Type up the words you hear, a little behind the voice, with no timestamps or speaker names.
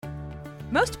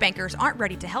Most bankers aren't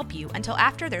ready to help you until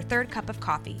after their third cup of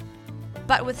coffee.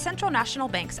 But with Central National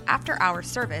Bank's after-hours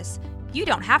service, you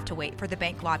don't have to wait for the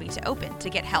bank lobby to open to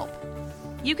get help.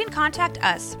 You can contact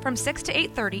us from 6 to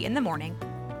 8:30 in the morning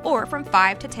or from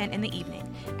 5 to 10 in the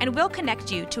evening, and we'll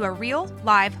connect you to a real,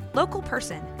 live, local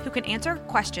person who can answer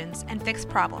questions and fix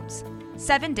problems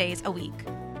 7 days a week.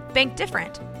 Bank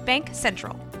different. Bank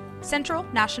Central. Central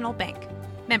National Bank.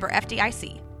 Member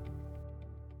FDIC.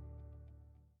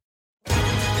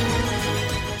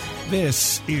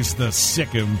 This is the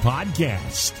Sikkim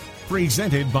Podcast,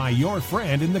 presented by your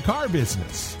friend in the car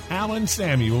business, Alan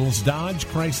Samuels Dodge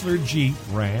Chrysler Jeep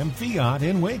Ram Fiat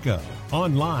in Waco.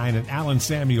 Online at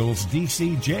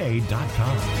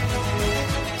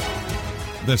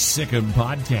alansamuelsdcj.com. The Sikkim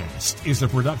Podcast is a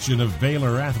production of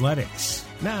Baylor Athletics.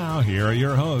 Now, here are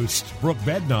your hosts, Brooke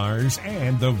Bednars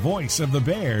and the voice of the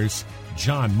Bears,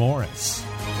 John Morris.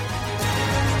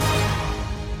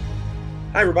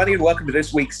 Hi, everybody, and welcome to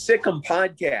this week's Sikkim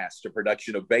Podcast, a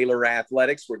production of Baylor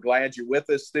Athletics. We're glad you're with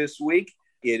us this week.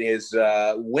 It is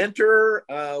winter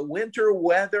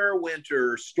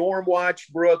storm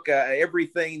watch, Brooke,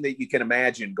 everything that you can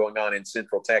imagine going on in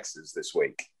Central Texas this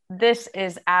week. This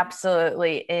is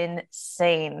absolutely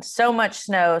insane. So much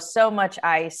snow, so much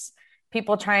ice,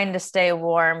 people trying to stay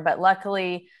warm. But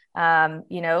luckily,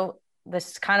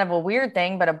 this is kind of a weird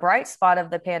thing, but a bright spot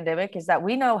of the pandemic is that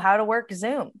we know how to work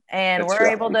Zoom, and we're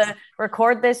able to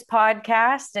record this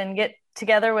podcast and get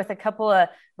together with a couple of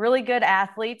really good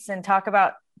athletes and talk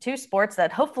about two sports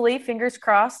that hopefully, fingers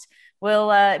crossed, will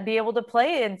be able to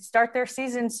play and start their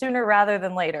season sooner rather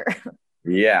than later.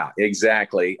 Yeah,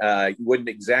 exactly. You wouldn't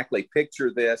exactly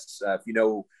picture this if you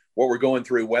know what we're going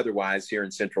through weather-wise here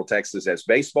in Central Texas as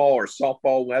baseball or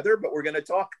softball weather, but we're going to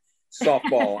talk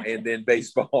softball and then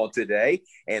baseball today.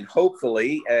 And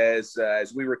hopefully, as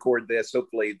we record this,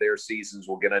 hopefully their seasons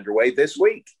will get underway this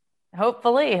week.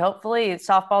 Hopefully.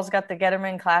 Softball's got the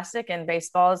Getterman Classic and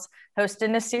baseball's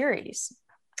hosting a series.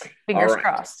 Fingers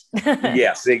crossed.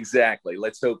 Yes, exactly.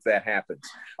 Let's hope that happens.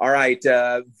 All right.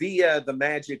 Via the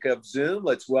magic of Zoom,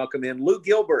 let's welcome in Lou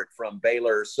Gilbert from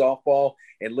Baylor Softball.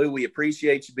 And Lou, we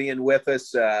appreciate you being with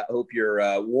us. Hope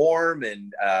you're warm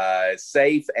and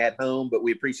safe at home, but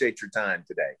we appreciate your time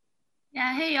today.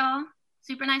 Yeah. Hey, y'all.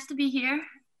 Super nice to be here.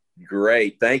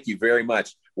 Great. Thank you very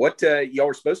much. What y'all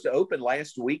were supposed to open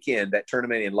last weekend, that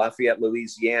tournament in Lafayette,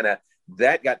 Louisiana.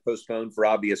 That got postponed for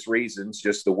obvious reasons,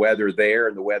 just the weather there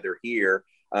and the weather here.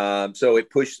 So it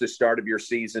pushed the start of your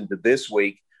season to this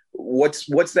week.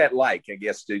 What's that like, I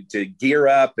guess, to gear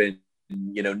up and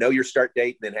know your start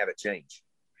date and then have it change?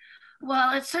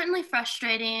 Well, it's certainly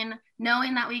frustrating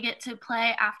knowing that we get to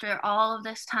play after all of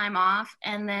this time off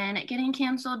and then it getting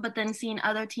canceled, but then seeing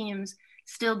other teams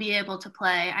still be able to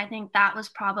play. I think that was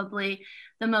probably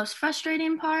the most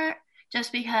frustrating part,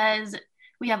 just because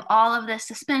we have all of this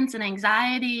suspense and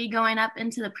anxiety going up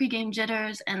into the pregame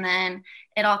jitters, and then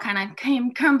it all kind of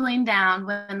came crumbling down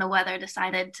when the weather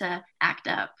decided to act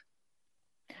up.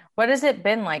 What has it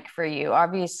been like for you?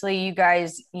 Obviously, you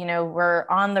guys, were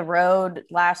on the road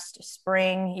last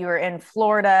spring. You were in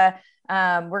Florida.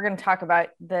 We're going to talk about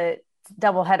the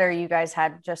doubleheader you guys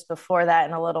had just before that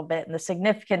in a little bit and the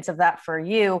significance of that for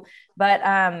you.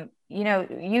 But,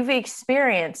 you've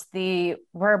experienced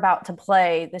we're about to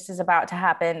play, this is about to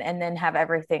happen, and then have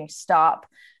everything stop.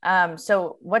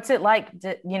 So what's it like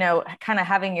to, kind of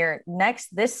having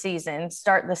this season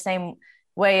start the same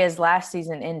way as last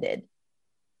season ended?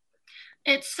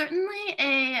 It's certainly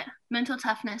a mental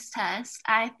toughness test.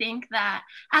 I think that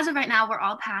as of right now, we're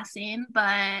all passing,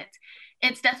 but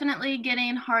it's definitely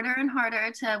getting harder and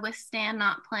harder to withstand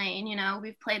not playing.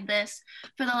 We've played this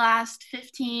for the last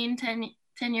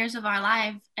 10 years of our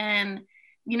life, and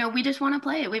we just want to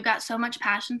play it. We've got so much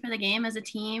passion for the game as a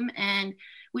team, and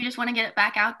we just want to get it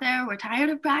back out there. We're tired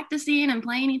of practicing and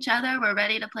playing each other. We're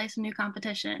ready to play some new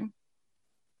competition.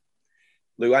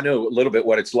 Lou, I know a little bit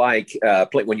what it's like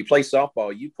when you play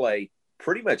softball. You play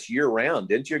pretty much year round,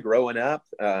 didn't you, growing up,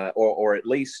 or at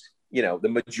least the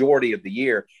majority of the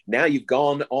year. Now you've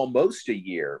gone almost a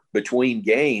year between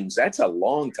games. That's a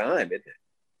long time, isn't it?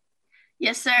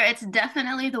 Yes, sir. It's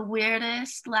definitely the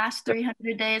weirdest last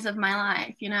 300 days of my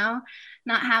life,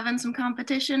 not having some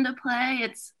competition to play.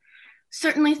 It's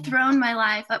certainly thrown my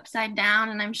life upside down,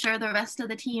 and I'm sure the rest of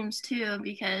the teams too,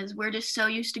 because we're just so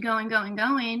used to going.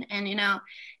 And,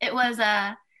 it was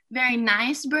a very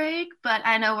nice break, but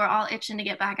I know we're all itching to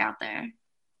get back out there.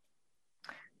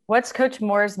 What's Coach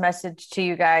Moore's message to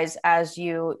you guys as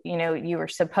you were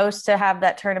supposed to have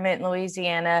that tournament in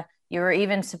Louisiana? You were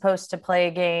even supposed to play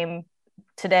a game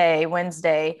today,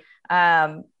 Wednesday.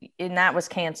 and that was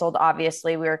canceled.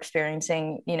 Obviously, we were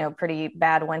experiencing, pretty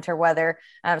bad winter weather.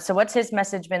 So what's his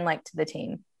message been like to the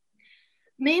team?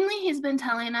 Mainly, he's been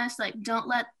telling us, like, don't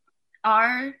let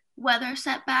our weather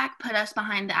setback put us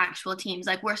behind the actual teams.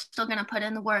 Like, we're still going to put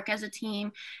in the work as a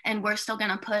team, and we're still going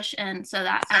to push. And so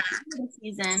that at the end of the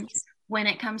season, when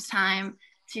it comes time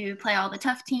to play all the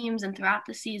tough teams and throughout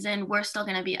the season, we're still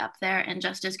going to be up there and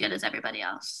just as good as everybody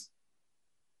else.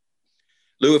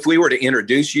 Lou, if we were to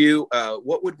introduce you,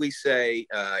 what would we say?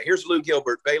 Here's Lou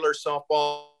Gilbert, Baylor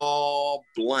softball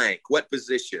blank. What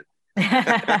position?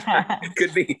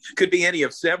 Could be any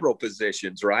of several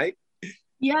positions, right?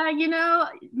 Yeah,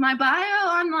 my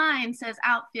bio online says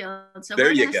outfield. So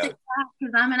there you go.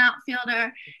 Because I'm an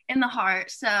outfielder in the heart.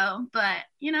 So, but,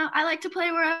 I like to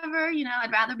play wherever,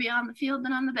 I'd rather be on the field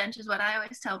than on the bench is what I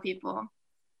always tell people.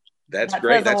 That's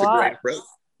great. That's a great approach.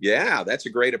 Yeah, that's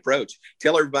a great approach.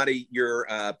 Tell everybody your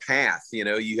path.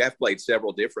 You have played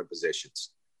several different positions.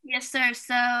 Yes, sir.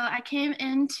 So I came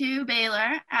into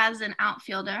Baylor as an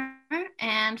outfielder,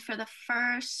 and for the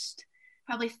first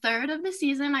probably third of the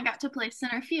season, I got to play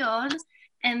center field,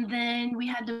 and then we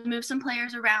had to move some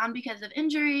players around because of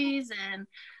injuries and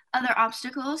other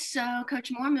obstacles. So Coach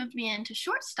Moore moved me into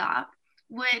shortstop,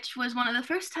 which was one of the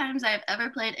first times I've ever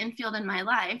played infield in my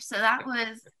life. So that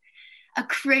was a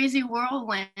crazy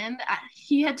whirlwind.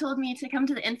 He had told me to come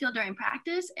to the infield during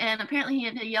practice, and apparently he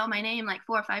had to yell my name like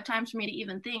 4 or 5 times for me to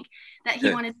even think that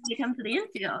he wanted me to come to the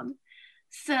infield.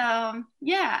 So,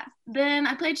 yeah, then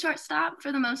I played shortstop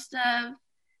for the most of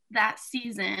that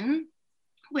season,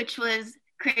 which was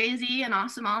crazy and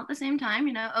awesome all at the same time,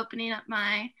 opening up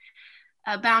my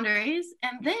boundaries.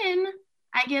 And then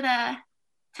I get a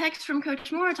text from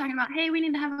Coach Moore talking about, hey, we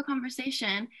need to have a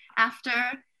conversation after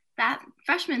that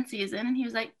freshman season. And he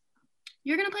was like,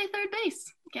 you're going to play third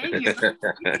base. Okay. You're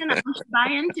going to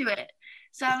buy into it.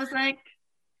 So I was like,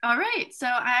 all right. So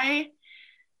I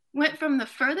went from the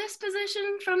furthest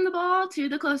position from the ball to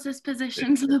the closest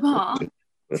position to the ball.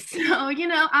 So,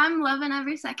 I'm loving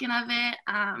every second of it.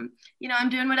 I'm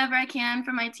doing whatever I can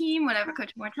for my team, whatever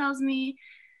Coach Moore tells me.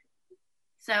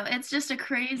 So it's just a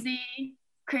crazy,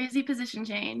 crazy position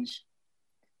change.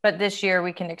 But this year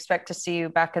we can expect to see you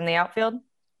back in the outfield?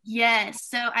 Yes.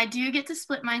 So I do get to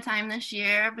split my time this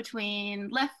year between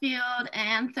left field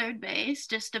and third base,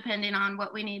 just depending on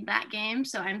what we need that game.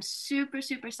 So I'm super,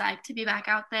 super psyched to be back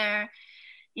out there.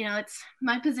 It's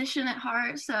my position at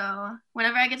heart. So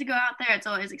whenever I get to go out there, it's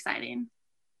always exciting.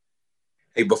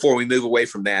 Hey, before we move away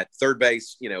from that, third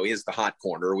base, is the hot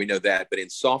corner. We know that. But in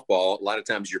softball, a lot of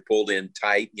times you're pulled in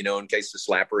tight, in case the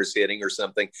slapper is hitting or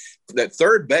something. That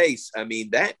third base,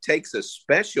 that takes a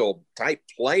special type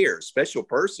player, special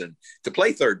person to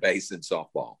play third base in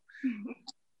softball.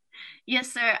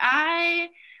 Yes, sir. I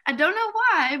don't know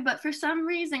why, but for some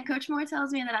reason, Coach Moore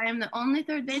tells me that I am the only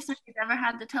third baseman he's ever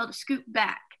had to tell to scoot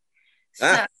back.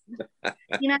 So,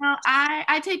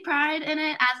 I take pride in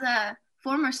it as a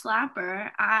former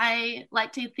slapper. I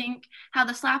like to think how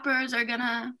the slappers are going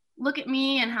to look at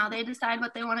me and how they decide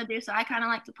what they want to do. So I kind of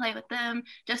like to play with them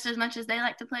just as much as they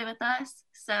like to play with us.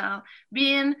 So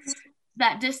being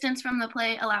that distance from the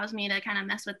plate allows me to kind of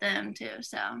mess with them too.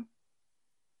 So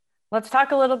let's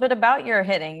talk a little bit about your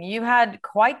hitting. You had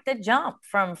quite the jump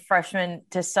from freshman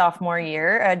to sophomore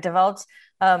year, developed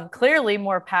clearly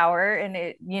more power, and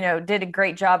it, did a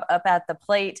great job up at the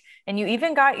plate. And you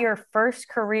even got your first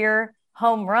career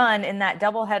home run in that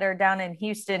doubleheader down in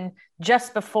Houston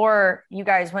just before you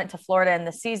guys went to Florida and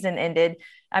the season ended.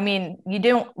 You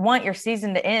don't want your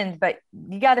season to end, but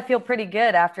you got to feel pretty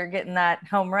good after getting that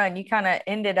home run. You kind of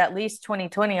ended at least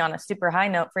 2020 on a super high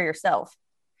note for yourself.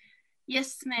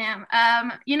 Yes, ma'am.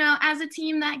 As a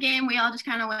team that game, we all just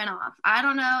kind of went off. I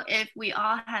don't know if we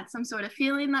all had some sort of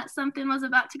feeling that something was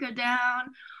about to go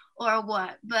down or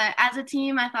what, but as a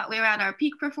team, I thought we were at our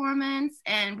peak performance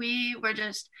and we were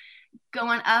just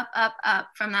going up, up, up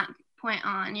from that point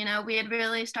on. We had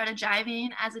really started jiving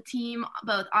as a team,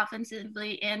 both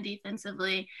offensively and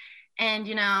defensively. And,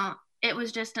 it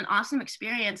was just an awesome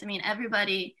experience.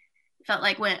 Everybody felt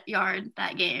like went yard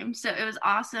that game. So it was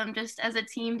awesome just as a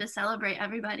team to celebrate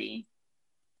everybody.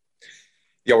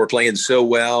 Y'all were playing so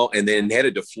well and then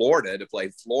headed to Florida to play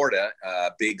Florida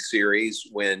big series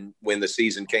when the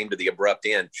season came to the abrupt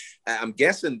end. I'm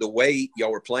guessing the way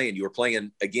y'all were playing, you were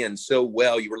playing again so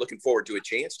well, you were looking forward to a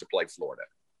chance to play Florida.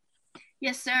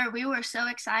 Yes, sir. We were so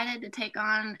excited to take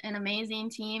on an amazing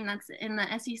team that's in the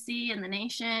SEC and the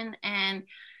nation. And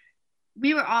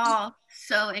we were all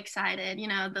so excited.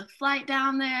 The flight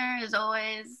down there is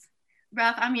always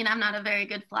rough. I'm not a very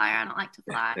good flyer. I don't like to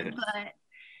fly, but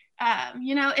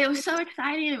it was so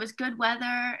exciting. It was good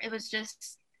weather. It was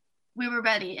just we were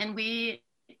ready, and we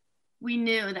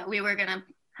knew that we were going to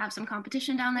have some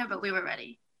competition down there, but we were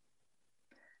ready.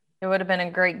 It would have been a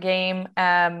great game.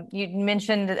 You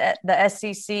mentioned the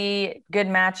SEC, good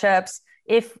matchups.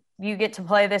 If you get to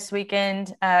play this weekend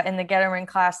in the Getterman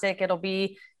Classic, it'll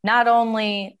be not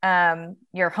only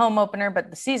your home opener, but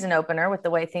the season opener with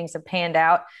the way things have panned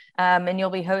out. And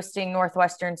you'll be hosting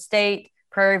Northwestern State,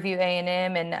 Prairie View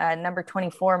A&M, and number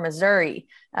 24, Missouri.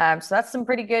 So that's some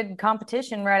pretty good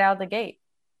competition right out of the gate.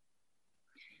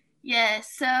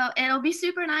 Yes, so it'll be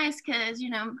super nice because,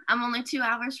 I'm only 2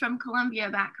 hours from Columbia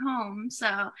back home.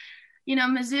 So,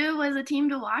 Mizzou was a team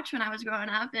to watch when I was growing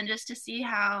up, and just to see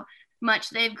how much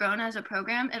they've grown as a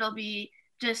program, it'll be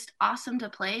just awesome to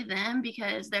play them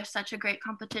because they're such a great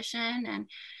competition. And,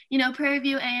 Prairie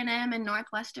View A&M and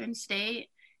Northwestern State,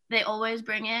 they always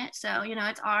bring it. So,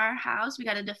 it's our house. We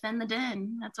got to defend the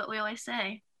den. That's what we always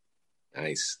say.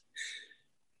 Nice.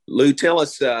 Lou, tell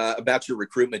us about your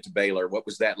recruitment to Baylor. What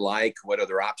was that like? What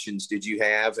other options did you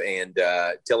have? And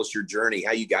tell us your journey,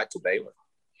 how you got to Baylor.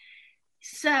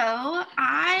 So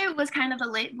I was kind of a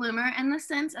late bloomer in the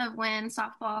sense of when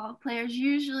softball players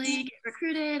usually get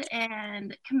recruited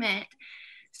and commit.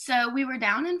 So we were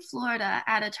down in Florida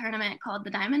at a tournament called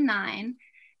the Diamond Nine.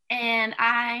 And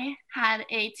I had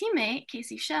a teammate,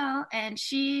 Casey Shell, and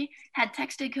she had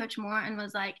texted Coach Moore and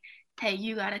was like, hey,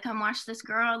 you got to come watch this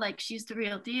girl. Like, she's the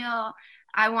real deal.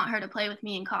 I want her to play with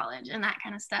me in college and that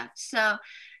kind of stuff. So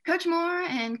Coach Moore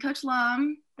and Coach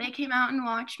Lum, they came out and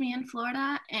watched me in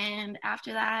Florida. And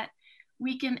after that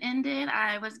weekend ended,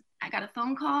 I got a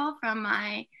phone call from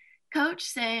my coach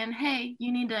saying, hey,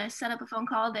 you need to set up a phone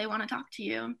call. They want to talk to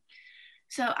you.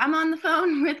 So I'm on the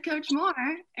phone with Coach Moore,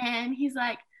 and he's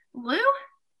like, Lou,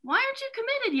 why aren't you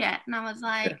committed yet? And I was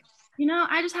like,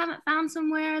 I just haven't found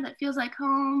somewhere that feels like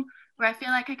home, where I feel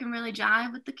like I can really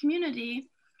jive with the community.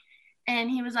 And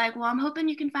he was like, well, I'm hoping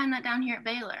you can find that down here at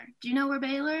Baylor. Do you know where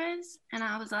Baylor is? And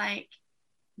I was like,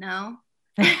 no.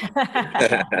 So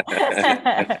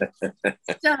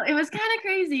it was kind of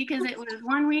crazy because it was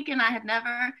one week and I had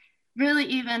never really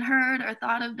even heard or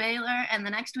thought of Baylor. And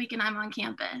the next weekend I'm on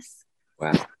campus.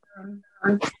 Wow.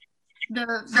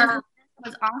 The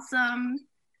was awesome.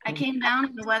 I came down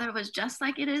and the weather was just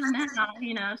like it is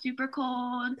now, super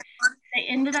cold. They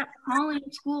ended up calling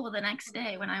school the next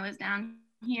day when I was down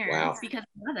here. Wow. Because of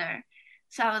the weather.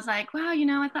 So I was like, wow,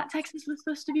 I thought Texas was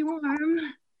supposed to be warm.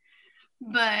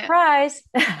 But surprise.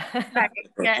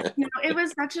 Yeah, it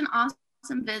was such an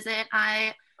awesome visit.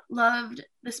 I loved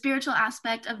the spiritual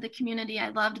aspect of the community. I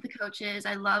loved the coaches.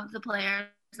 I loved the players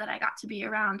that I got to be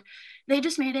around. They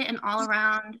just made it an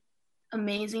all-around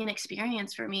amazing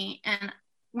experience for me. And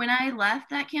when I left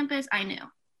that campus, I knew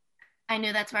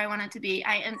that's where I wanted to be.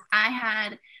 I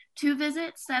had 2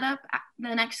 visits set up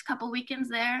the next couple weekends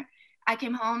there. I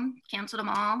came home, canceled them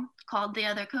all, called the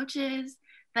other coaches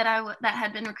that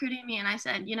had been recruiting me, and I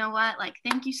said, you know what, like,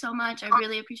 thank you so much. I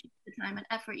really appreciate the time and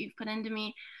effort you've put into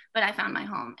me, but I found my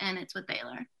home, and it's with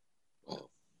Baylor.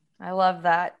 I love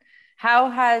that. How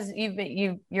has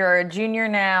you're a junior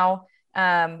now.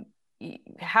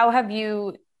 How have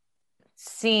you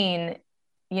seen,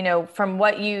 from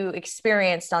what you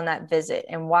experienced on that visit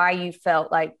and why you felt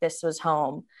like this was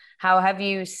home, how have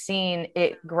you seen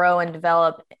it grow and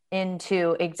develop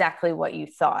into exactly what you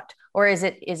thought? Or is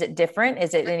it different?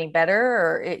 Is it any better?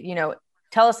 Or,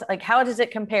 tell us, like, how does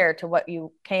it compare to what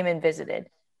you came and visited?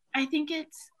 I think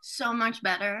it's so much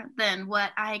better than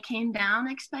what I came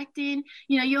down expecting.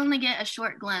 You only get a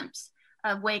short glimpse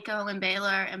of Waco and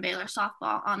Baylor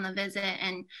softball on the visit.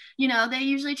 And, they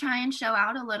usually try and show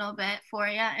out a little bit for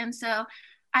you. And so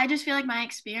I just feel like my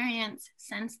experience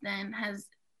since then has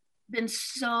been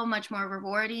so much more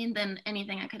rewarding than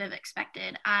anything I could have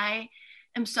expected. I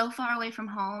am so far away from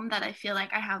home that I feel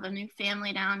like I have a new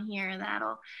family down here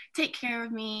that'll take care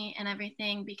of me and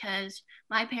everything, because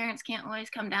my parents can't always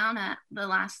come down at the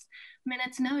last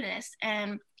minute's notice.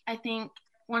 And I think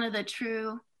one of the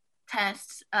true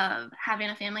tests of having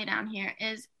a family down here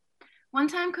is one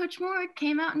time Coach Moore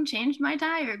came out and changed my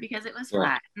tire because it was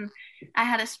flat. And I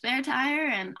had a spare tire,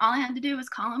 and all I had to do was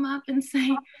call him up and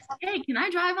say, hey, can I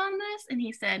drive on this? And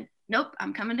he said, nope,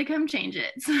 I'm coming to come change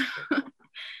it.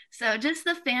 So just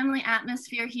the family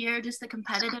atmosphere here, just the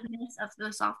competitiveness of the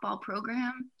softball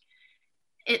program,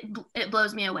 it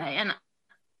blows me away. And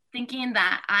thinking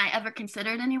that I ever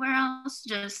considered anywhere else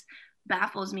just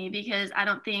baffles me, because I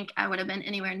don't think I would have been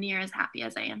anywhere near as happy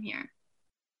as I am here.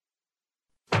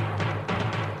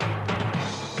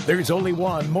 There's only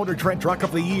one Motor Trend Truck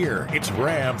of the Year. It's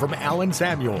Ram from Allen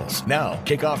Samuels. Now,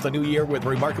 kick off the new year with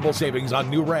remarkable savings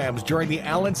on new Rams during the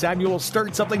Allen Samuels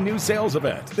Start Something New sales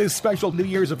event. This special New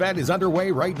Year's event is underway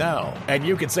right now, and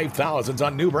you can save thousands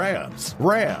on new Rams.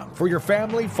 Ram, for your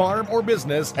family, farm, or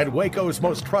business, and Waco's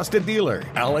most trusted dealer,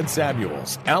 Allen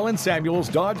Samuels. Allen Samuels,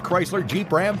 Dodge, Chrysler,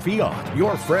 Jeep, Ram, Fiat.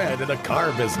 Your friend in the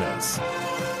car business.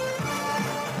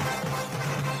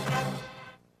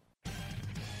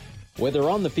 Whether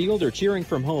on the field or cheering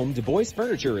from home, Du Bois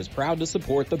Furniture is proud to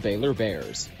support the Baylor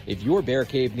Bears. If your bear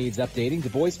cave needs updating, Du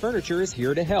Bois Furniture is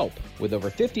here to help. With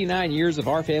over 59 years of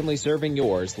our family serving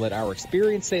yours, let our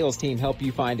experienced sales team help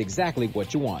you find exactly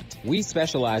what you want. We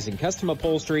specialize in custom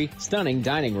upholstery, stunning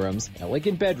dining rooms,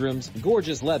 elegant bedrooms,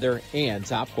 gorgeous leather, and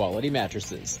top quality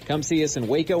mattresses. Come see us in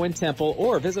Waco and Temple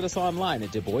or visit us online at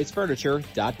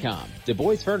DuBoisFurniture.com. Du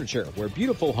Bois Furniture, where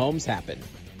beautiful homes happen.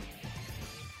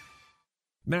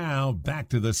 Now, back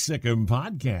to the Sikkim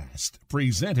Podcast,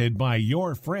 presented by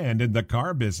your friend in the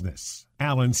car business,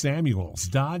 Allen Samuels,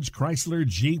 Dodge, Chrysler,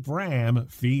 Jeep, Ram,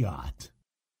 Fiat.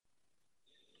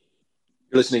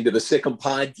 You're listening to the Sikkim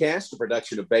Podcast, a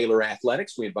production of Baylor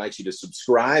Athletics. We invite you to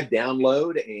subscribe,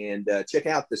 download, and check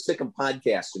out the Sikkim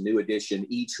Podcast, a new edition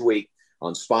each week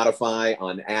on Spotify,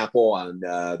 on Apple, on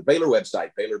the Baylor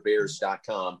website,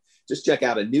 BaylorBears.com. Just check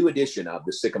out a new edition of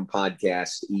the Sikkim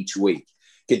Podcast each week.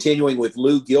 Continuing with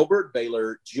Lou Gilbert,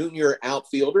 Baylor junior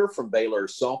outfielder from Baylor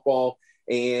softball.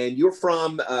 And you're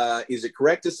from, is it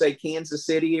correct to say Kansas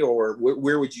City, or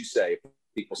where would you say?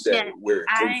 People say, yes, where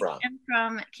are you from? I am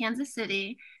from Kansas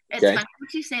City. It's okay. funny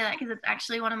that you say that because it's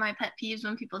actually one of my pet peeves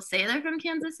when people say they're from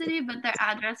Kansas City, but their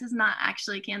address is not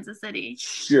actually Kansas City.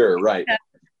 Sure, right. So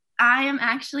I am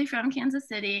actually from Kansas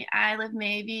City. I live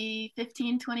maybe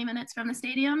 15, 20 minutes from the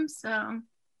stadium, so...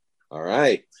 All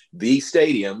right. The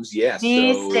stadiums, yes.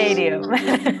 Stadium.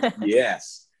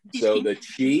 Yes. So the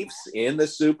Chiefs in the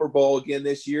Super Bowl again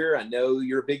this year. I know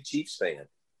you're a big Chiefs fan.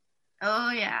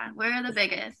 Oh, yeah. We're the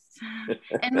biggest.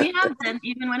 And we have been,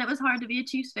 even when it was hard to be a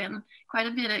Chiefs fan, quite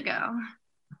a bit ago.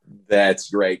 That's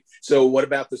great. So what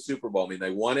about the Super Bowl? I mean,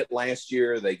 they won it last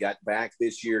year. They got back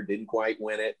this year, didn't quite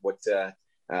win it. What?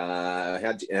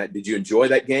 Did you enjoy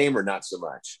that game or not so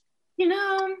much?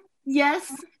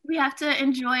 Yes, we have to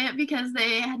enjoy it because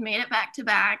they had made it back to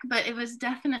back, but it was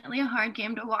definitely a hard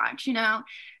game to watch. I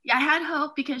had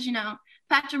hope because,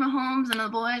 Patrick Mahomes and the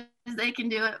boys, they can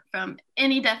do it from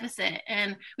any deficit.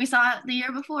 And we saw it the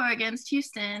year before against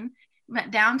Houston,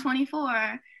 went down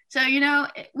 24. So,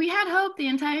 we had hope the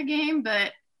entire game,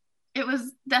 but it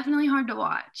was definitely hard to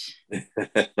watch.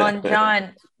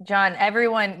 John,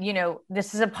 everyone,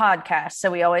 this is a podcast, so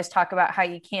we always talk about how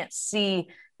you can't see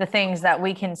the things that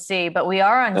we can see, but we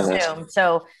are on Zoom.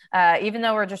 So even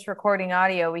though we're just recording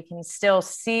audio, we can still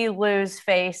see Lou's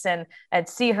face and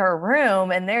see her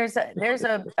room. And there's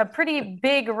a pretty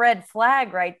big red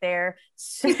flag right there.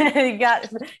 You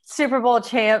got Super Bowl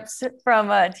champs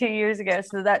from 2 years ago.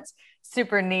 So that's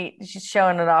super neat. She's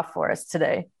showing it off for us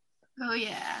today. Oh,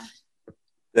 yeah.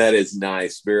 That is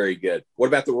nice. Very good. What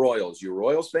about the Royals? You a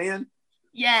Royals fan?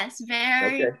 Yes,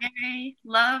 very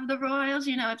love the Royals.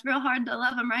 It's real hard to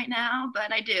love them right now, but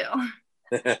I do.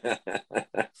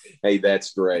 Hey,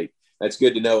 that's great. That's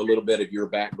good to know a little bit of your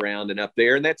background and up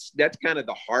there. And that's kind of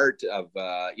the heart of,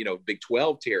 Big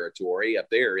 12 territory up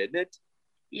there, isn't it?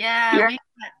 Yeah, we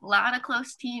got a lot of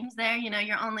close teams there.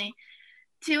 You're only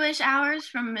 2-ish hours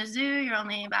from Mizzou. You're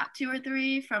only about 2 or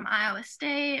 3 from Iowa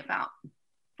State, about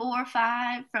 4 or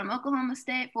 5 from Oklahoma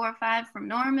State, 4 or 5 from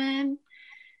Norman.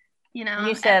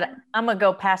 You said, I'm going to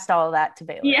go past all of that to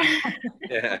Baylor. Yeah.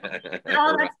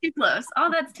 That's too close. All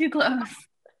that's too close.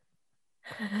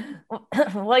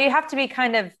 Well, you have to be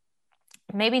kind of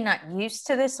maybe not used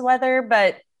to this weather,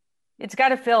 but it's got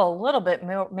to feel a little bit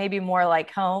more, maybe more like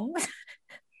home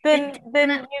than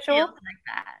usual. Like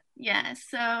that. Yeah.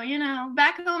 So,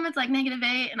 back home, it's like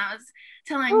 -8. And I was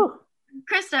telling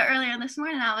Krista earlier this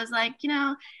morning, I was like,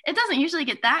 it doesn't usually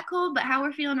get that cold, but how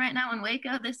we're feeling right now in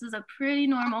Waco, this is a pretty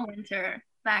normal winter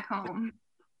back home.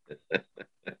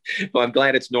 Well, I'm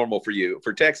glad it's normal for you.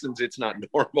 For Texans, it's not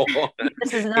normal.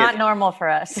 This is not normal for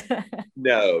us.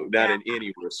 No, not in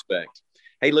any respect.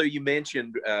 Hey, Lou, you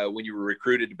mentioned when you were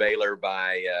recruited to Baylor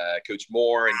by Coach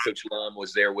Moore, and Coach Lum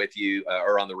was there with you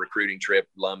or on the recruiting trip.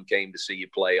 Lum came to see you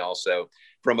play also.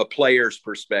 From a player's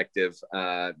perspective,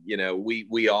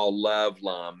 we all love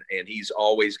Lum, and he's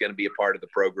always going to be a part of the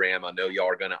program. I know y'all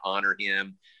are going to honor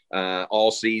him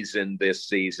all season this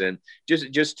season.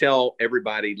 Just tell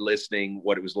everybody listening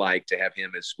what it was like to have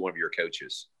him as one of your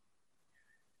coaches.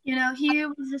 He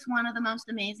was just one of the most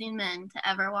amazing men to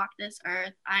ever walk this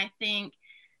earth. I think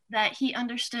that he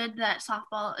understood that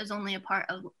softball is only a part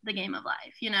of the game of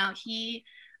life. You know, he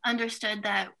understood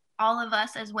that all of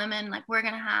us as women, like, we're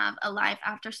going to have a life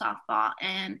after softball,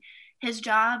 and his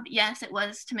job, yes, it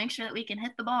was to make sure that we can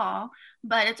hit the ball,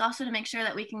 but it's also to make sure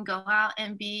that we can go out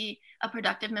and be a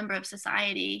productive member of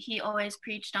society. He always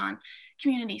preached on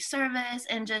community service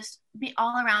and just be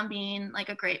all around being like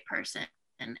a great person.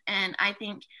 And I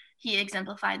think he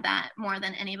exemplified that more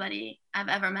than anybody I've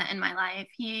ever met in my life.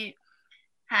 He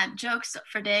had jokes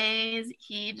for days.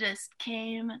 He just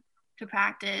came to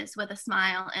practice with a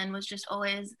smile and was just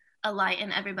always a light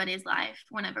in everybody's life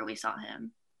whenever we saw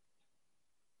him.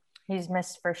 He's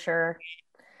missed for sure.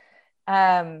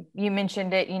 You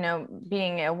mentioned it, you know,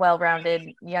 being a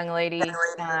well-rounded young lady is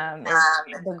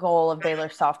the goal of Baylor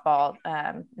softball.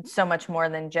 It's so much more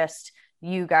than just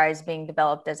you guys being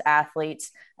developed as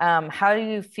athletes. How do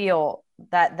you feel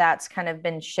that that's kind of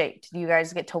been shaped? You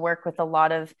guys get to work with a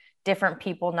lot of different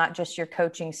people, not just your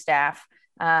coaching staff.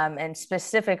 And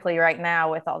specifically right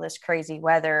now with all this crazy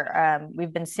weather,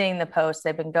 we've been seeing the posts.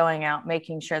 They've been going out,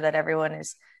 making sure that everyone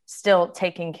is still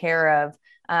taken care of.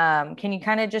 Can you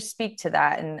kind of just speak to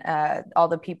that and all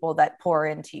the people that pour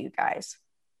into you guys?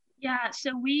 Yeah,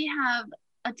 so we have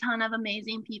a ton of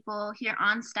amazing people here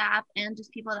on staff and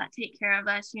just people that take care of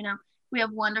us. You know, we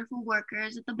have wonderful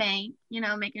workers at the bank, you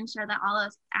know, making sure that all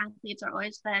us athletes are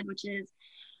always fed, which is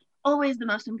always the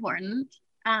most important.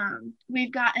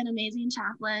 We've got an amazing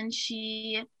chaplain.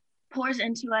 She pours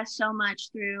into us so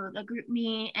much through the group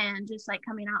meet and just like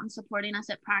coming out and supporting us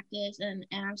at practice and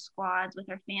our squads with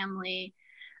her family.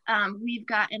 We've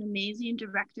got an amazing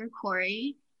director,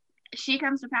 Corey. She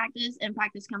comes to practice and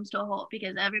practice comes to a halt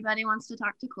because everybody wants to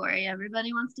talk to Corey.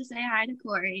 Everybody wants to say hi to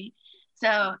Corey.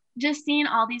 So just seeing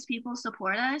all these people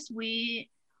support us, we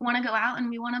want to go out and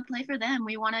we want to play for them.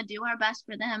 We want to do our best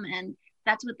for them. And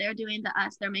that's what they're doing to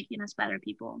us. They're making us better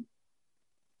people.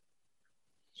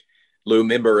 Lou,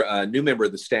 new member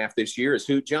of the staff this year is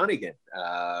Hoot Johnigan.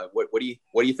 What do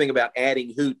you think about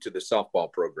adding Hoot to the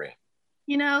softball program?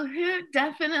 You know, Hoot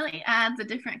definitely adds a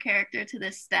different character to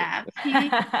this staff.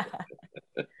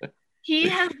 He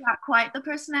has got quite the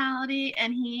personality,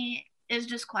 and he is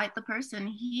just quite the person.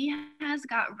 He has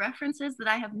got references that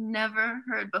I have never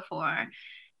heard before.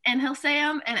 And he'll say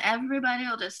them, and everybody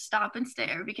will just stop and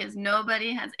stare because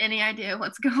nobody has any idea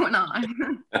what's going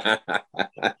on.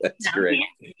 That's great.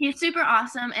 He's super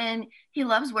awesome, and he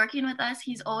loves working with us.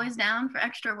 He's always down for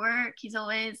extra work. He's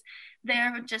always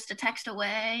there just a text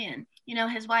away. And, you know,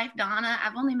 his wife, Donna,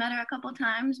 I've only met her a couple of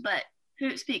times, but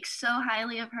who speaks so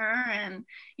highly of her. And,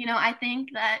 you know, I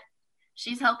think that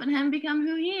she's helping him become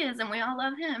who he is, and we all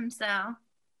love him. So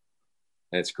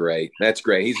that's great. That's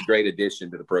great. He's a great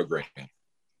addition to the program.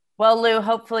 Well, Lou,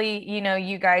 hopefully, you know,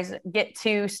 you guys get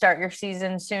to start your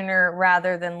season sooner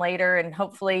rather than later. And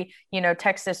hopefully, you know,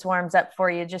 Texas warms up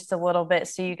for you just a little bit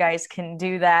so you guys can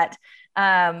do that.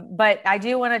 But I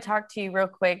do want to talk to you real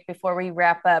quick before we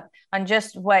wrap up on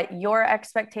just what your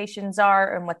expectations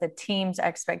are and what the team's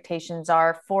expectations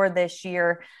are for this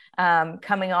year,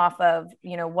 coming off of,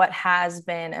 you know, what has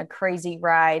been a crazy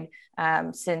ride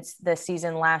since the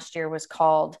season last year was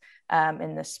called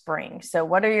in the spring. So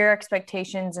what are your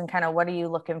expectations and kind of what are you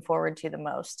looking forward to the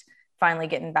most, finally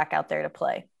getting back out there to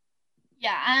play?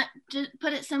 Yeah, to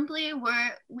put it simply,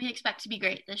 we expect to be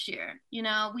great this year. You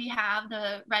know, we have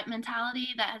the right mentality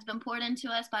that has been poured into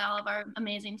us by all of our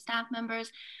amazing staff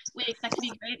members. We expect to be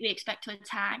great. We expect to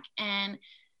attack. And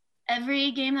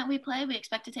every game that we play, we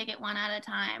expect to take it one at a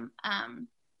time.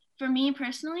 For me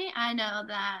personally, I know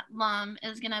that Lum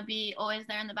is going to be always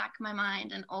there in the back of my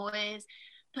mind and always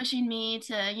pushing me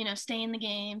to, you know, stay in the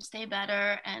game, stay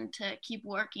better, and to keep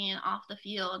working off the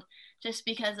field just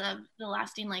because of the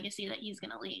lasting legacy that he's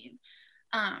going to leave.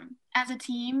 As a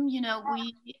team, you know,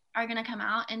 we are going to come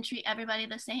out and treat everybody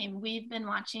the same. We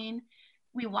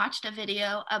watched a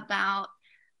video about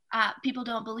people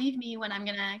don't believe me when I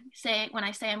say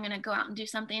I'm going to go out and do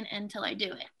something until I do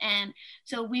it. And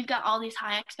so we've got all these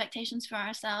high expectations for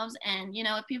ourselves. And, you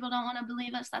know, if people don't want to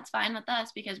believe us, that's fine with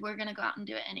us because we're going to go out and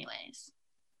do it anyways.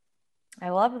 I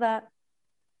love that.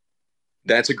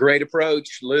 That's a great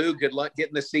approach. Lou, good luck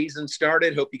getting the season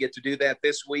started. Hope you get to do that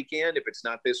this weekend. If it's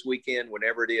not this weekend,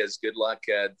 whenever it is, good luck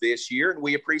this year. And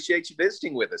we appreciate you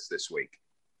visiting with us this week.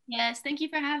 Yes, thank you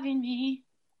for having me.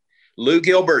 Lou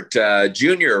Gilbert,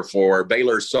 Jr. for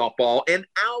Baylor softball, an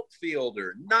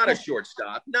outfielder, not a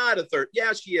shortstop, not a third.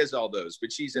 Yeah, she is all those,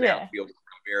 but she's an outfielder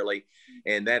primarily.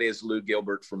 And that is Lou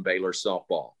Gilbert from Baylor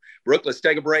softball. Brooke, let's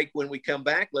take a break. When we come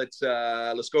back, let's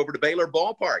go over to Baylor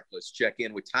Ballpark. Let's check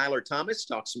in with Tyler Thomas,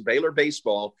 talk some Baylor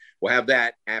baseball. We'll have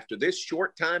that after this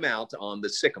short timeout on the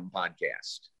Sikkim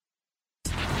Podcast.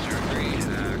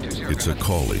 It's a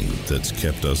calling that's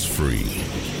kept us free.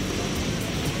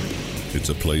 It's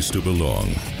a place to belong.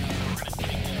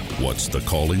 What's the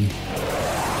calling?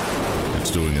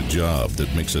 It's doing a job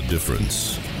that makes a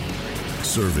difference.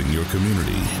 Serving your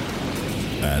community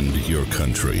and your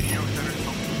country.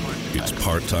 It's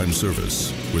part-time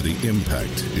service where the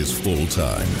impact is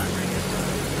full-time.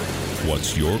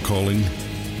 What's your calling?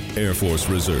 Air Force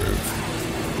Reserve.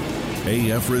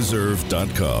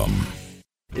 AFReserve.com.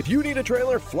 If you need a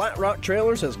trailer, Flat Rock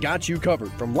Trailers has got you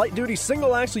covered. From light-duty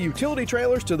single-axle utility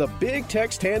trailers to the Big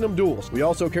Tex tandem duals. We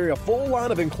also carry a full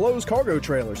line of enclosed cargo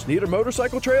trailers. Need a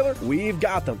motorcycle trailer? We've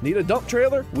got them. Need a dump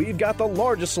trailer? We've got the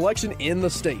largest selection in the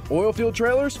state. Oilfield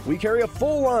trailers? We carry a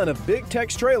full line of Big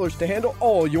Tex trailers to handle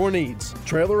all your needs.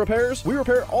 Trailer repairs? We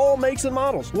repair all makes and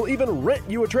models. We'll even rent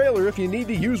you a trailer if you need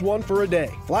to use one for a day.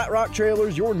 Flat Rock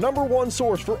Trailers, your #1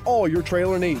 source for all your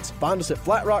trailer needs. Find us at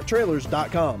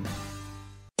flatrocktrailers.com.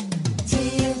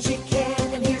 TNG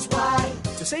can, and here's why.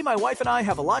 To say my wife and I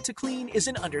have a lot to clean is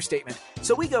an understatement.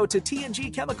 So we go to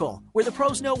TNG Chemical, where the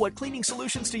pros know what cleaning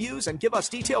solutions to use and give us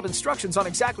detailed instructions on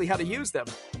exactly how to use them.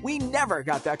 We never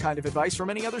got that kind of advice from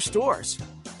any other stores.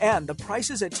 And the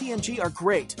prices at TNG are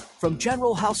great. From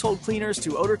general household cleaners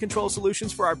to odor control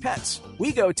solutions for our pets.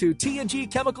 We go to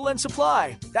TNG Chemical and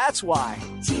Supply. That's why.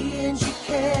 TNG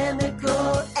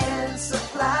Chemical and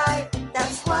Supply.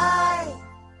 That's why.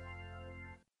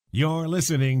 You're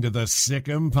listening to the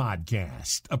Sick'em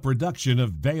Podcast, a production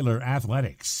of Baylor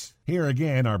Athletics. Here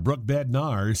again are Brooke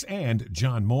Bednars and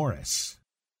John Morris.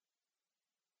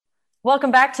 Welcome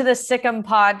back to the Sick'em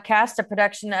Podcast, a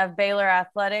production of Baylor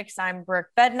Athletics. I'm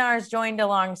Brooke Bednars, joined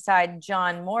alongside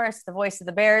John Morris, the voice of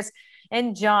the Bears.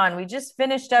 And John, we just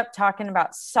finished up talking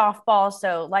about softball.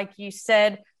 So like you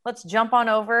said, let's jump on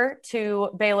over to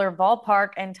Baylor Ballpark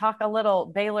and talk a little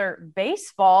Baylor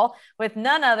baseball with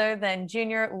none other than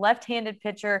junior left-handed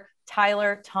pitcher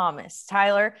Tyler Thomas.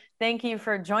 Tyler, thank you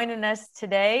for joining us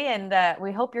today, and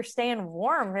we hope you're staying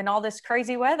warm in all this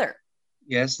crazy weather.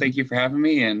 Yes, thank you for having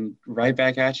me, and right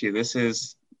back at you. This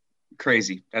is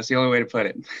crazy. That's the only way to put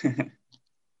it.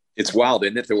 It's wild,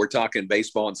 isn't it, that we're talking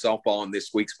baseball and softball on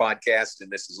this week's podcast,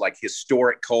 and this is like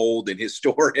historic cold and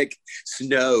historic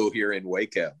snow here in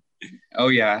Waco. Oh,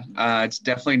 yeah. It's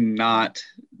definitely not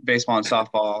baseball and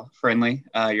softball friendly.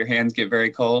 Your hands get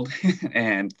very cold,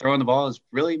 and throwing the ball is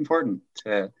really important.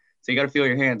 So you got to feel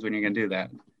your hands when you're going to do that.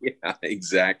 Yeah,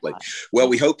 exactly. Well,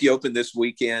 we hope you open this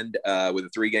weekend with a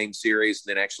 3-game series,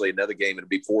 and then actually another game. It'll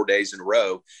be 4 days in a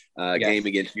row. Game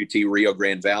against UT Rio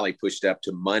Grande Valley pushed up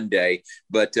to Monday.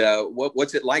 But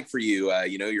what's it like for you?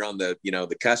 You're on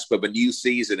the cusp of a new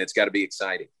season. It's got to be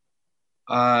exciting.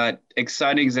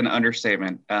 Exciting is an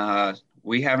understatement.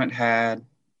 We haven't had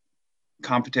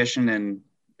competition in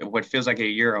what feels like a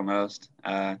year almost.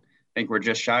 I think we're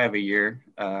just shy of a year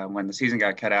when the season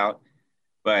got cut out.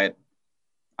 But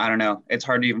I don't know. It's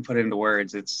hard to even put it into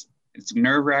words. It's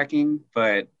nerve-wracking,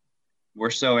 but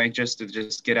we're so anxious to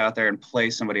just get out there and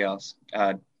play somebody else,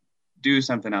 do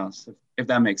something else, if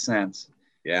that makes sense.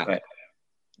 Yeah.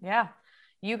 Yeah.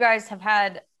 You guys have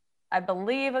had, I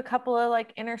believe, a couple of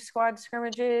inter-squad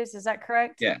scrimmages. Is that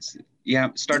correct? Yes. Yeah.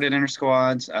 Started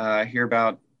inter-squads here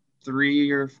about 3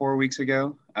 or 4 weeks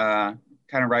ago, kind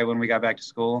of right when we got back to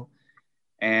school.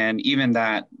 And even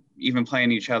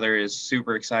playing each other is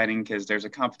super exciting because there's a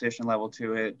competition level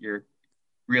to it. You're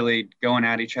really going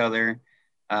at each other,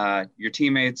 your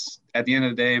teammates at the end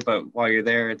of the day, but while you're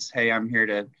there, it's, hey, I'm here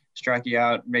to strike you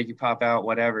out, make you pop out,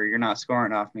 whatever. You're not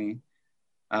scoring off me.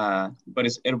 But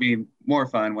it'll be more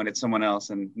fun when it's someone else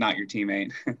and not your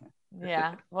teammate.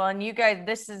 Yeah. Well, and you guys,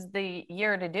 this is the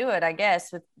year to do it, I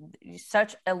guess, with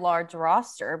such a large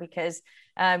roster because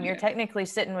you're technically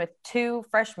sitting with 2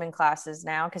 freshman classes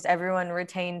now because everyone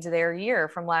retained their year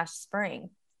from last spring.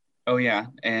 Oh, yeah.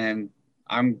 And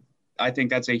I think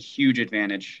that's a huge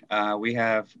advantage. We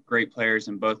have great players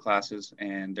in both classes,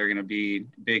 and they're going to be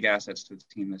big assets to the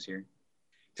team this year.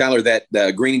 Tyler,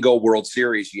 that Green and Gold World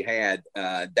Series you had,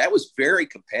 that was very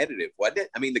competitive, wasn't it?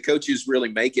 I mean, the coaches really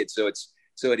make it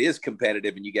so it is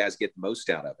competitive and you guys get the most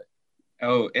out of it.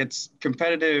 Oh, it's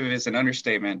competitive is an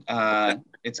understatement.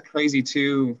 It's crazy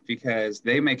too, because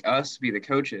they make us be the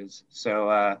coaches.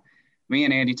 So me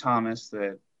and Andy Thomas,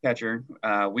 the catcher,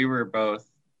 we were both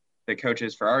the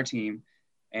coaches for our team.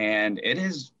 And it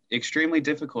is extremely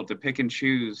difficult to pick and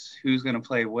choose who's going to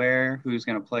play where, who's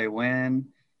going to play when,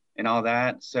 and all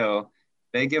that. So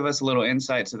they give us a little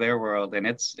insight to their world, and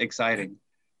it's exciting.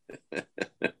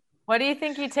 What do you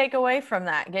think you take away from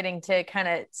that, getting to kind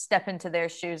of step into their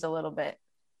shoes a little bit?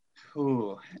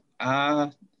 Ooh, I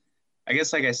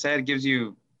guess, like I said, it gives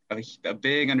you a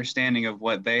big understanding of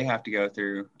what they have to go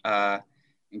through.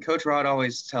 And Coach Rod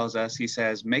always tells us, he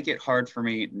says, make it hard for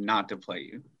me not to play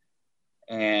you.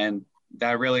 And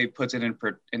that really puts it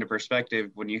into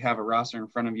perspective when you have a roster in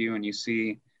front of you and you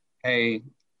see, hey,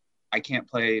 I can't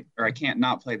play, or I can't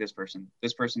not play this person.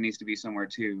 This person needs to be somewhere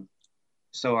too,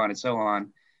 so on and so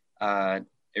on.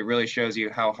 It really shows you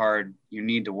how hard you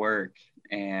need to work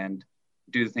and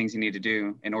do the things you need to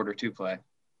do in order to play.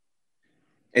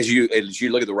 As you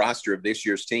look at the roster of this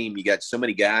year's team, you got so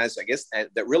many guys, I guess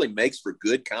that really makes for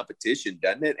good competition,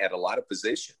 doesn't it, at a lot of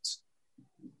positions?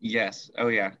 Yes. Oh,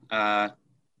 yeah.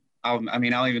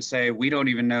 I'll even say we don't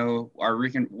even know our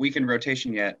weekend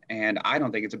rotation yet, and I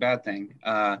don't think it's a bad thing.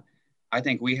 I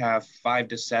think we have 5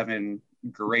 to 7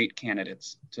 great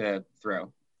candidates to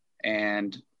throw,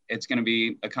 and it's going to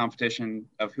be a competition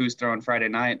of who's throwing Friday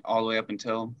night all the way up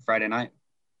until Friday night.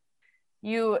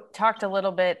 You talked a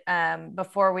little bit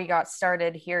before we got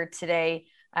started here today.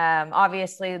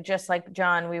 Obviously, just like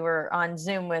John, we were on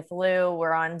Zoom with Lou.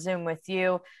 We're on Zoom with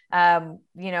you.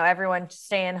 Everyone's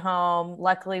staying home.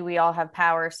 Luckily, we all have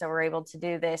power, so we're able to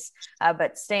do this,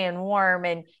 but staying warm.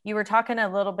 And you were talking a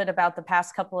little bit about the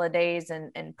past couple of days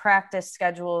and practice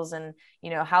schedules and,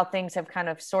 how things have kind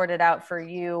of sorted out for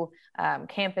you.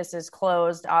 Campus is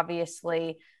closed,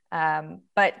 obviously.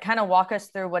 But kind of walk us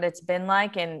through what it's been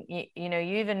like. And, you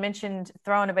even mentioned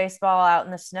throwing a baseball out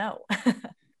in the snow.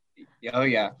 Oh,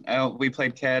 yeah. We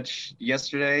played catch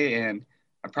yesterday, and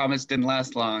I promise it didn't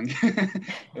last long.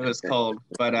 It was cold.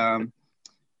 But,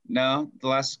 no, the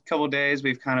last couple of days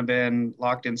we've kind of been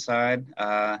locked inside.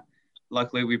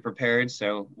 Luckily, we prepared,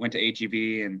 so went to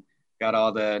H-E-B and got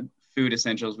all the food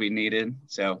essentials we needed.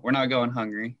 So we're not going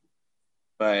hungry.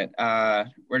 But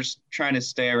we're just trying to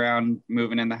stay around,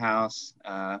 moving in the house.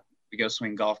 We go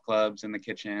swing golf clubs in the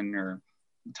kitchen or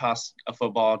toss a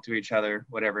football to each other,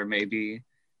 whatever it may be.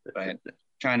 But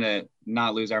trying to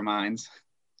not lose our minds.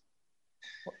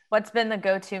 What's been the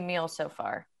go-to meal so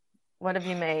far? What have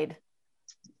you made?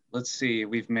 Let's see.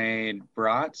 We've made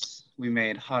brats. We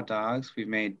made hot dogs. We've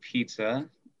made pizza.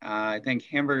 I think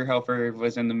Hamburger Helper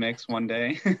was in the mix one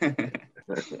day.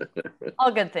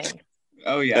 All good things.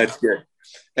 Oh, yeah. That's good.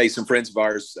 Hey, some friends of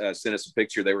ours sent us a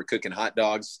picture. They were cooking hot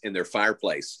dogs in their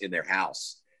fireplace in their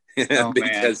house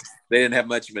because they didn't have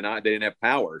much of they didn't have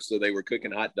power. So they were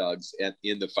cooking hot dogs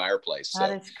in the fireplace.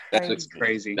 So that's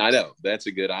crazy. I know. That's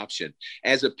a good option.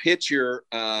 As a pitcher,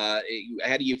 how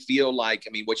do you feel like,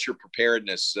 what's your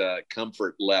preparedness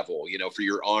comfort level, for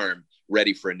your arm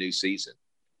ready for a new season?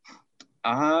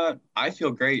 I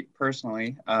feel great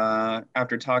personally.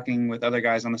 After talking with other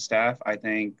guys on the staff, I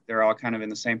think they're all kind of in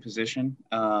the same position.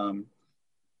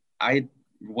 I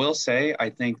will say, I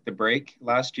think the break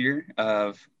last year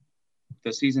of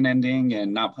the season ending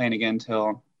and not playing again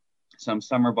until some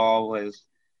summer ball was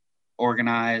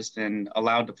organized and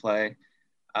allowed to play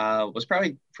was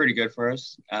probably pretty good for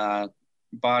us.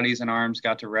 Bodies and arms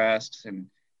got to rest and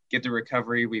get the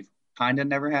recovery we've kind of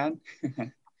never had.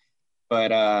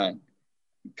 But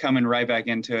coming right back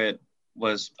into it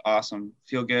was awesome.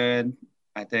 Feel good.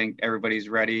 I think everybody's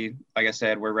ready. Like I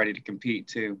said, we're ready to compete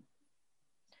too.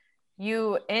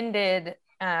 You ended,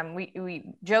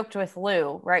 we joked with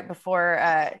Lou right before,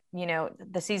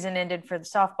 the season ended for the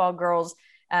softball girls.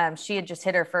 She had just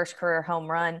hit her first career home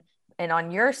run. And on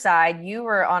your side, you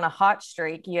were on a hot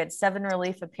streak. You had 7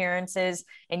 relief appearances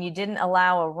and you didn't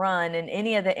allow a run in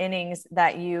any of the innings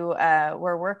that you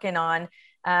were working on.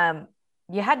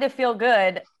 You had to feel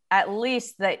good, at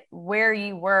least that where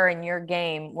you were in your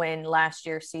game when last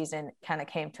year's season kind of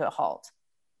came to a halt.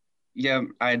 Yeah,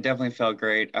 I definitely felt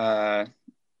great. At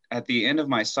the end of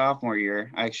my sophomore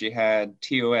year, I actually had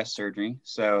TOS surgery.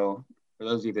 So for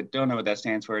those of you that don't know what that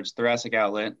stands for, it's thoracic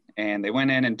outlet. And they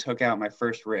went in and took out my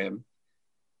first rib.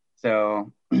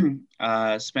 So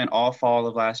spent all fall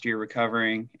of last year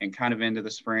recovering and kind of into the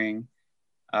spring.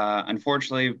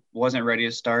 Unfortunately, wasn't ready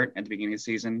to start at the beginning of the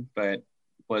season, but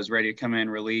was ready to come in,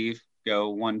 relieve,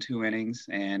 go 1-2 innings.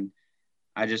 And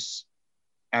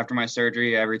after my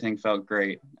surgery, everything felt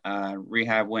great.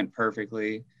 Rehab went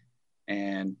perfectly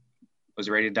and was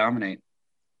ready to dominate.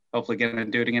 Hopefully going to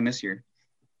do it again this year.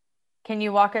 Can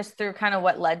you walk us through kind of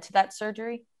what led to that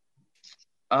surgery?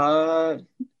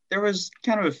 There was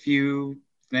kind of a few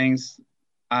things.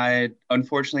 I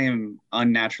unfortunately am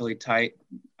unnaturally tight.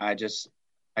 I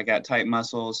got tight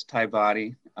muscles, tight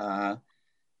body.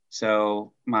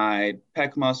 So my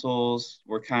pec muscles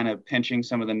were kind of pinching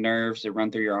some of the nerves that run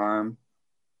through your arm.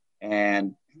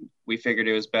 And we figured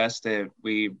it was best that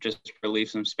we just relieve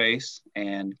some space.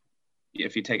 And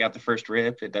if you take out the first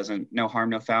rib, it doesn't, no harm,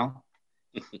 no foul.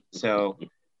 So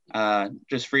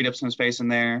just freed up some space in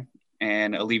there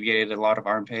and alleviated a lot of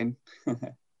arm pain.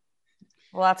 Well,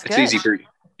 that's good.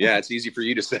 Yeah, it's easy for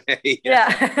you to say. Yeah.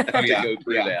 To go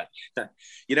through that. And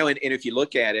if you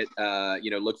look at it,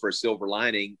 look for a silver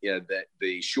lining. That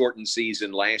the shortened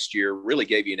season last year really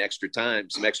gave you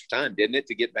some extra time, didn't it,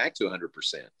 to get back to 100%?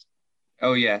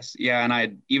 Oh, yes. Yeah, and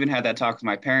I even had that talk with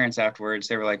my parents afterwards.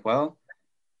 They were like, well,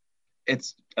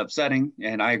 it's upsetting,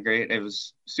 and I agree. It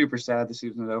was super sad the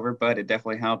season was over, but it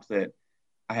definitely helped that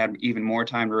I had even more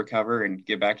time to recover and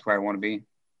get back to where I want to be.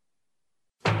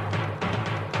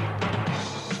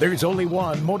 There's only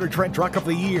one Motor Trend Truck of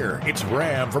the Year. It's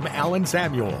Ram from Allen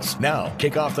Samuels. Now,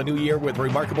 kick off the new year with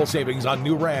remarkable savings on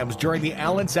new Rams during the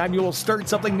Allen Samuels Start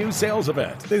Something New sales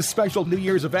event. This special New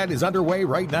Year's event is underway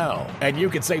right now, and you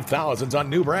can save thousands on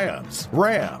new Rams.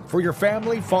 Ram, for your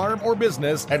family, farm, or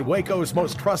business, and Waco's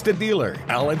most trusted dealer,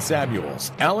 Allen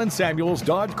Samuels. Allen Samuels,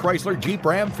 Dodge, Chrysler, Jeep,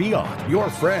 Ram, Fiat.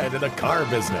 Your friend in the car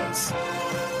business.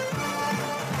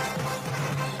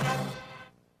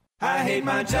 I hate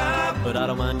my job, but I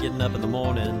don't mind getting up in the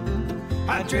morning.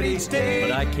 I dread each day,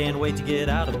 but I can't wait to get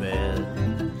out of bed.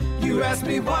 You ask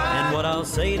me why, and what I'll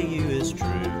say to you is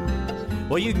true.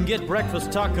 Well, you can get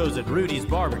breakfast tacos at Rudy's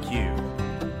Barbecue.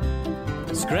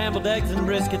 Scrambled eggs and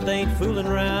brisket, they ain't fooling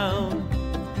around.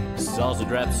 Sausage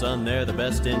wrap, son, they're the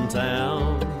best in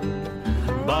town.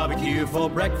 Barbecue for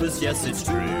breakfast, yes, it's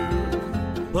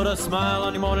true. Put a smile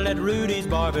on your morning at Rudy's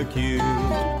Barbecue.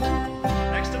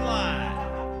 Next in line.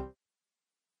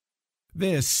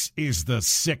 This is the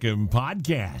Sick'em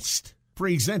Podcast,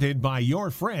 presented by your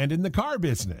friend in the car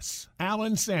business,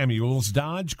 Allen Samuels,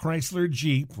 Dodge, Chrysler,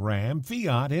 Jeep, Ram,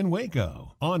 Fiat in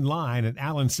Waco. Online at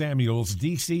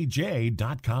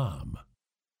allensamuelsdcj.com.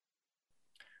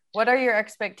 What are your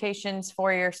expectations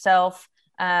for yourself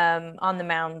on the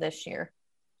mound this year?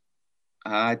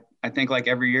 I think like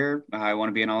every year, I want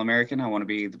to be an All-American. I want to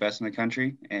be the best in the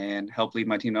country and help lead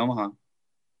my team to Omaha.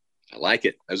 I like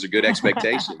it. Those are good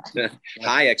expectations.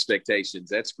 High expectations.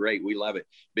 That's great. We love it.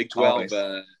 Big 12.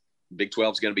 Big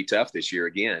 12 is going to be tough this year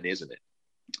again, isn't it?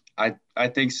 I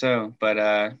think so, but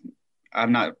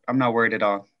I'm not worried at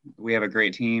all. We have a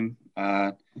great team.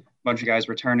 A bunch of guys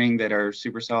returning that are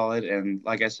super solid, and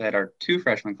like I said, our 2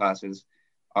 freshman classes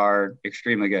are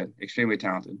extremely good, extremely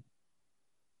talented.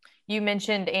 You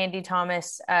mentioned Andy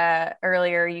Thomas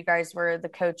earlier. You guys were the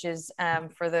coaches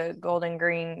for the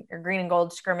green and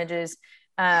gold scrimmages.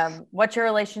 What's your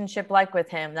relationship like with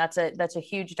him? That's a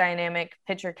huge dynamic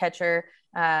pitcher catcher.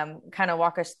 Kind of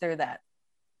walk us through that.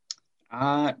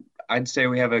 I'd say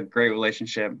we have a great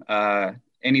relationship.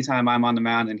 Anytime I'm on the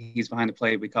mound and he's behind the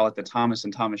plate, we call it the Thomas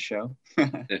and Thomas show.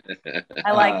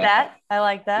 I like that.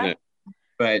 Yeah.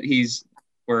 But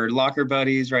we're locker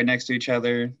buddies right next to each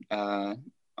other.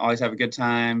 Always have a good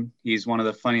time. He's one of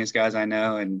the funniest guys I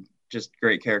know and just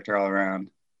great character all around.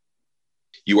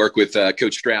 You work with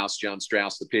Coach Strauss, John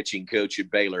Strauss, the pitching coach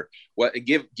at Baylor.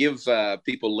 Give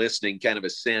people listening kind of a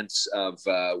sense of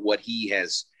what he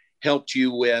has helped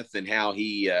you with and how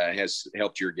he has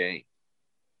helped your game.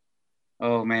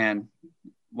 Oh, man.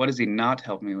 What does he not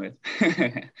help me with?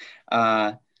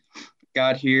 Got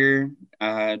here.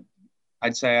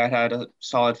 I'd say I had a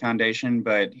solid foundation,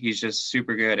 but he's just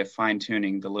super good at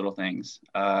fine-tuning the little things.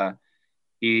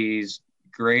 He's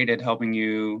great at helping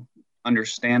you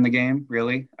understand the game,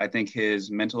 really. I think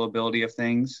his mental ability of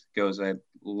things goes a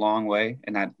long way,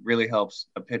 and that really helps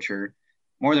a pitcher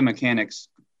more than mechanics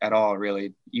at all,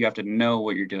 really. You have to know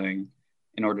what you're doing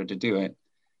in order to do it.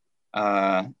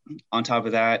 On top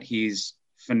of that, he's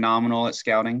phenomenal at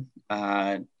scouting.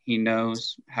 He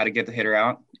knows how to get the hitter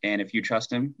out. And if you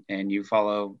trust him and you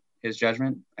follow his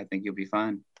judgment, I think you'll be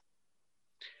fine.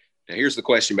 Now, here's the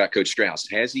question about Coach Strauss.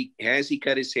 Has he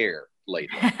cut his hair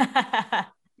lately?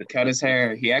 Cut his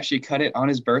hair. He actually cut it on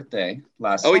his birthday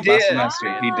last semester.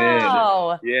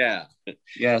 Wow. He did. Yeah.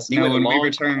 Yes. When we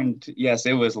returned, yes,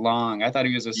 it was long. I thought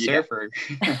he was a surfer.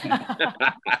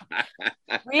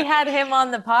 We had him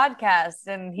on the podcast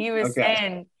and he was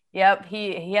saying, yep,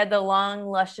 he had the long,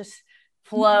 luscious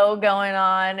flow going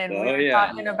on, and we were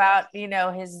talking about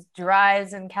his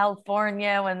drives in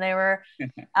California when they were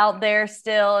out there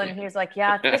still, and he was like,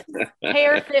 yeah, this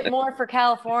hair fit more for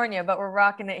California, but we're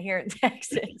rocking it here in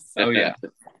Texas. Oh yeah.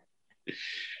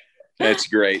 That's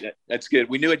great. That's good.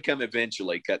 We knew it'd come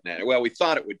eventually, cutting that. Well, we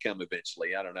thought it would come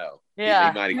eventually. I don't know.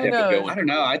 Yeah, he might have kept it going. I don't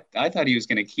know. I thought he was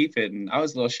going to keep it, and I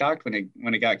was a little shocked when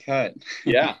it got cut.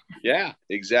 Yeah,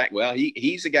 exactly. Well,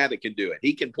 he's a guy that can do it.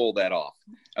 He can pull that off.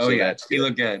 Oh, so yeah, he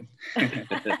looked good.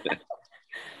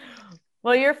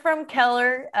 Well, you're from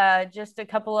Keller, just a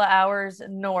couple of hours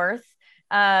north.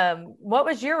 What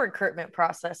was your recruitment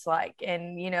process like?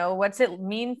 And, what's it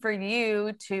mean for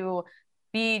you to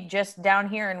be just down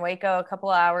here in Waco, a couple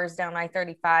of hours down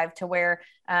I-35 to where,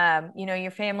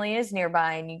 your family is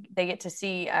nearby and they get to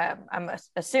see, I'm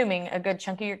assuming, a good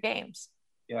chunk of your games.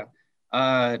 Yeah.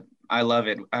 I love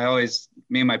it.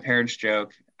 Me and my parents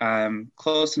joke, I'm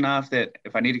close enough that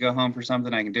if I need to go home for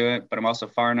something, I can do it, but I'm also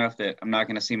far enough that I'm not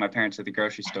going to see my parents at the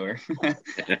grocery store.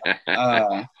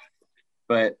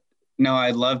 But no,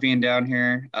 I love being down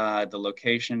here. The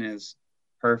location is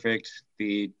perfect.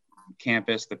 The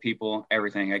campus, the people,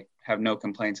 everything. I have no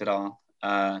complaints at all.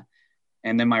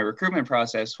 And then my recruitment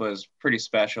process was pretty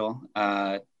special.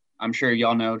 I'm sure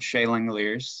y'all know Shea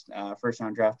Langoliers, first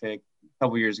round draft pick a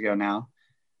couple years ago now.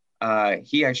 I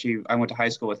went to high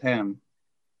school with him,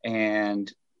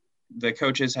 and the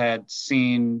coaches had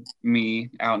seen me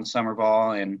out in summer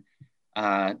ball, and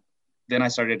then I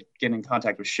started getting in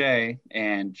contact with Shea,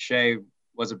 and Shea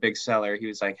was a big seller. He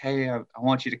was like, hey, I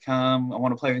want you to come. I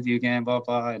want to play with you again, blah,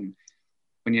 blah. And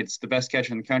when it's the best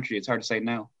catcher in the country, it's hard to say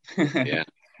no. Yeah.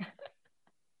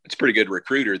 It's a pretty good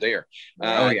recruiter there.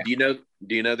 Yeah.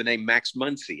 Do you know the name Max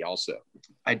Muncy also?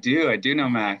 I do know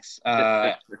Max.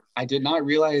 I did not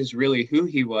realize really who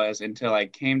he was until I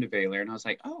came to Baylor, and I was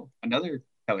like, oh, another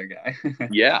Keller guy.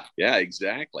 Yeah,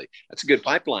 exactly. That's a good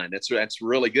pipeline. That's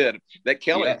really good. That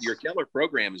Keller, Yes. Your Keller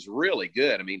program is really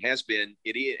good. I mean, it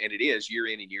is year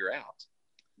in and year out.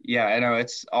 Yeah, I know,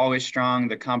 it's always strong.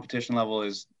 The competition level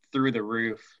is through the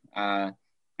roof. I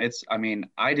didn't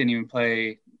even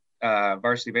play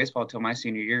varsity baseball till my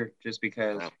senior year, just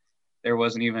because there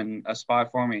wasn't even a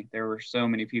spot for me. There were so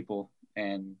many people,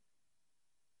 and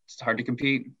it's hard to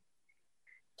compete.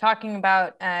 Talking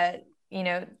about,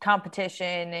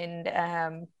 competition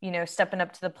and, stepping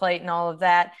up to the plate and all of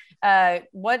that.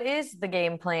 What is the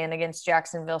game plan against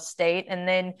Jacksonville State? And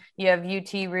then you have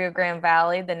UT Rio Grande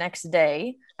Valley the next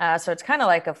day. So it's kind of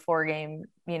like a 4-game,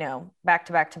 back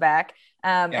to back to back.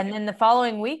 And then the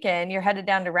following weekend, you're headed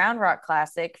down to Round Rock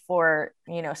Classic for,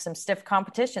 some stiff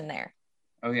competition there.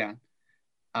 Oh, yeah.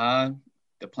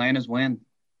 The plan is win.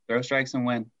 Throw strikes and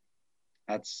win.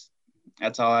 That's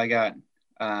all I got.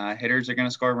 Hitters are going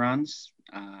to score runs.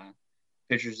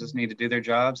 Pitchers just need to do their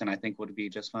jobs, and I think we'll be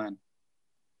just fine.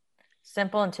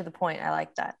 Simple and to the point. I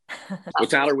like that. Well,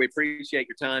 Tyler, we appreciate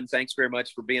your time. Thanks very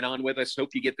much for being on with us. Hope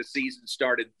you get the season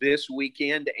started this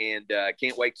weekend, and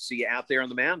can't wait to see you out there on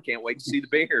the mound. Can't wait to see the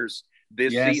Bears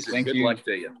this season. Good luck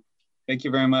to you. Thank you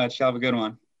very much. Have a good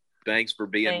one. Thanks for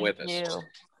being with us.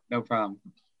 No problem.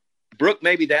 Brooke,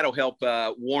 maybe that'll help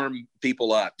warm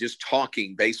people up, just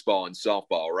talking baseball and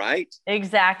softball, right?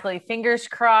 Exactly. Fingers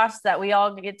crossed that we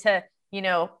all get to,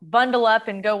 bundle up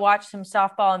and go watch some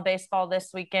softball and baseball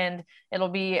this weekend. It'll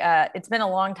be, it's been a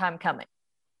long time coming.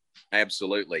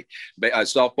 Absolutely.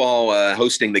 Softball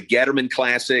hosting the Getterman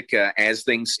Classic as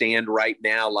things stand right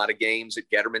now. A lot of games at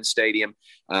Getterman Stadium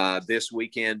this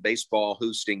weekend. Baseball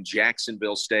hosting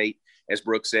Jacksonville State. As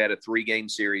Brooke said, a 3-game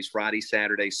series, Friday,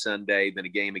 Saturday, Sunday, then a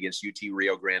game against UT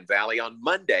Rio Grande Valley on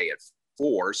Monday at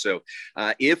 4. So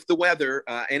if the weather,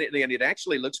 and it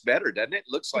actually looks better, doesn't it?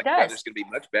 Looks like the weather's going to be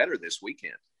much better this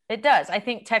weekend. It does. I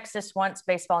think Texas wants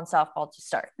baseball and softball to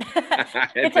start.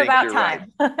 It's about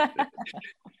time. Right.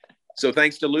 So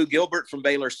thanks to Lou Gilbert from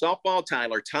Baylor Softball,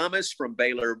 Tyler Thomas from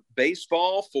Baylor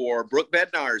Baseball. For Brooke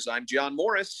Bednarz, I'm John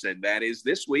Morris, and that is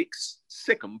this week's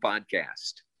Sic 'em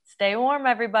Podcast. Stay warm,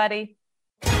 everybody.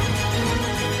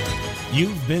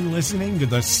 You've been listening to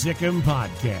the Sic 'em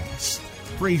Podcast,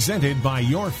 presented by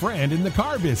your friend in the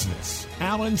car business,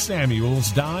 Allen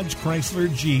Samuels Dodge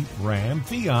Chrysler Jeep Ram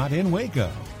Fiat in Waco.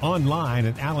 Online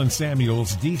at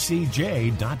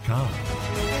allensamuelsdcj.com.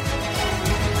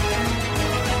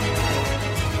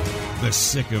 The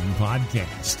Sic 'em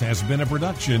Podcast has been a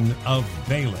production of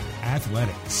Baylor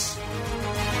Athletics.